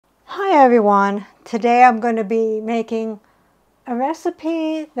Hi everyone, today I'm going to be making a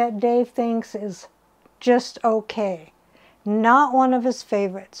recipe that Dave thinks is just okay. Not one of his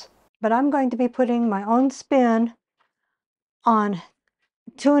favorites, but I'm going to be putting my own spin on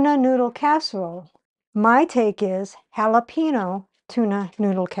tuna noodle casserole. My take is jalapeno tuna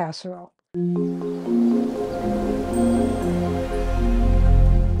noodle casserole.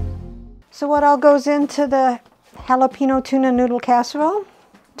 So what all goes into the jalapeno tuna noodle casserole?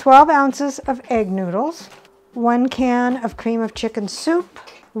 12 ounces of egg noodles, 1 can of cream of chicken soup,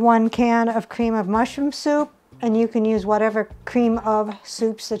 1 can of cream of mushroom soup, and you can use whatever cream of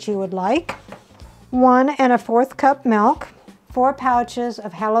soups that you would like, 1 1/4 cup milk, 4 pouches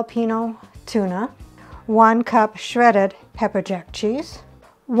of jalapeno tuna, 1 cup shredded pepper jack cheese,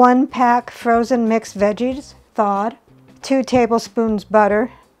 1 pack frozen mixed veggies, thawed, 2 tablespoons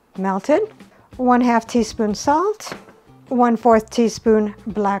butter, melted, 1/2 teaspoon salt, 1/4 teaspoon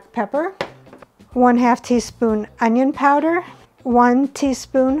black pepper, 1/2 teaspoon onion powder, 1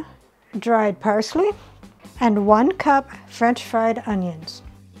 teaspoon dried parsley, and 1 cup French fried onions.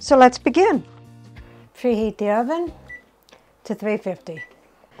 So let's begin. Preheat the oven to 350.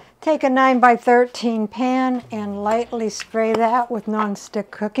 Take a 9x13 pan and lightly spray that with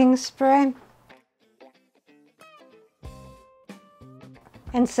non-stick cooking spray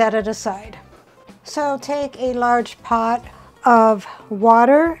and set it aside. So take a large pot of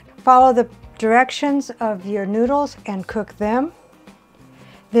water, follow the directions of your noodles and cook them.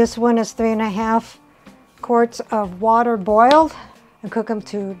 This one is 3.5 quarts of water boiled, and cook them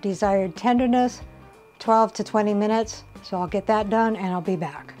to desired tenderness, 12 to 20 minutes. So I'll get that done and I'll be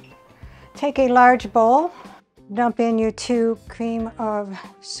back. Take a large bowl, dump in your 2 cream of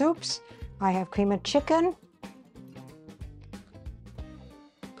soups. I have cream of chicken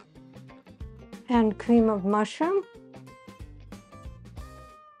and cream of mushroom.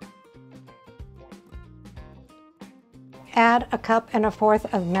 Add a 1.25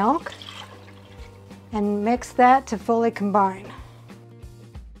 cups of milk and mix that to fully combine.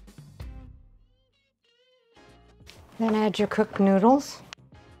 Then add your cooked noodles.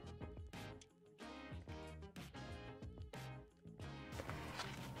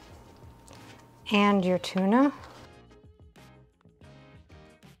 And your tuna.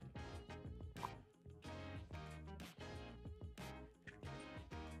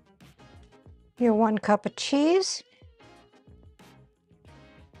 Your 1 cup of cheese,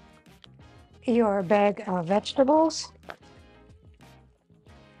 your bag of vegetables,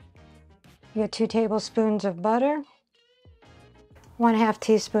 your 2 tablespoons of butter, 1/2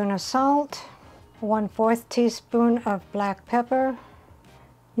 teaspoon of salt, 1/4 teaspoon of black pepper,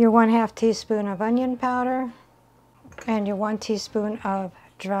 your 1/2 teaspoon of onion powder, and your 1 teaspoon of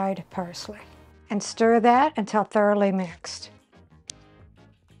dried parsley. And stir that until thoroughly mixed.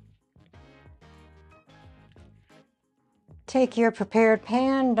 Take your prepared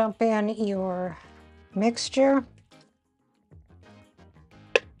pan, dump in your mixture,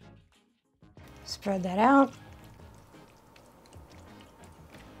 spread that out.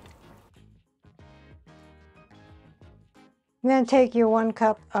 Then take your 1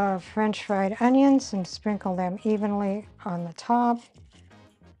 cup of French fried onions and sprinkle them evenly on the top.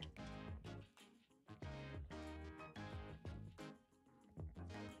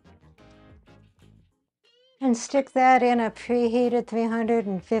 And stick that in a preheated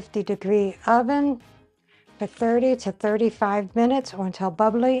 350-degree oven for 30 to 35 minutes or until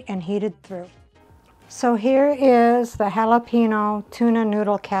bubbly and heated through. So here is the jalapeno tuna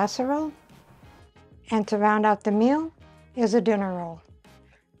noodle casserole. And to round out the meal is a dinner roll.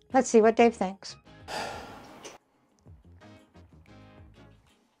 Let's see what Dave thinks.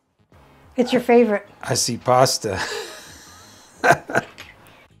 It's your favorite. I see pasta.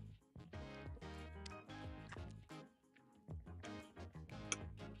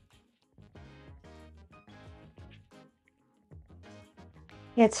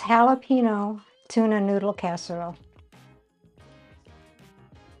 It's jalapeno tuna noodle casserole.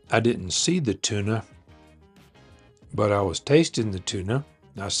 I didn't see the tuna, but I was tasting the tuna.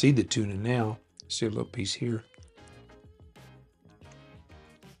 I see the tuna now. See a little piece here.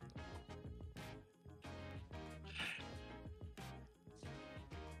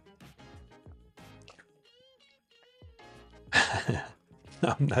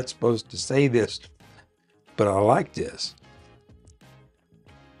 I'm not supposed to say this, but I like this.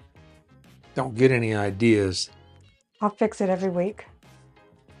 Don't get any ideas. I'll fix it every week.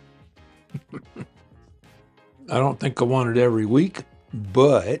 I don't think I want it every week,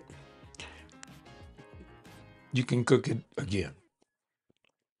 but you can cook it again.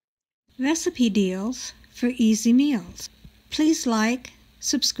 Recipe deals for easy meals. Please like,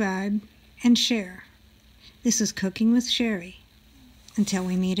 subscribe, and share. This is Cooking with Sherry. Until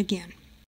we meet again.